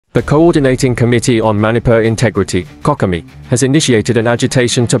The Coordinating Committee on Manipur Integrity, COCOMI, has initiated an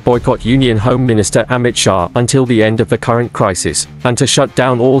agitation to boycott Union Home Minister Amit Shah until the end of the current crisis, and to shut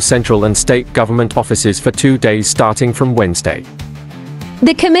down all central and state government offices for 2 days starting from Wednesday.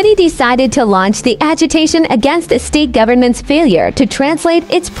 The committee decided to launch the agitation against the state government's failure to translate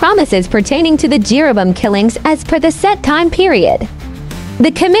its promises pertaining to the Jeroboam killings as per the set time period. The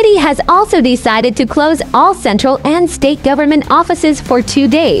committee has also decided to close all central and state government offices for 2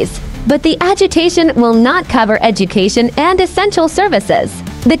 days, but the agitation will not cover education and essential services.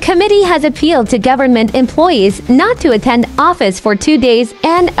 The committee has appealed to government employees not to attend office for 2 days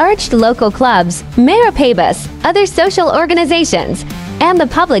and urged local clubs, Maripabas, other social organizations, and the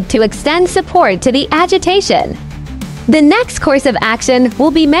public to extend support to the agitation. The next course of action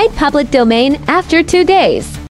will be made public domain after 2 days.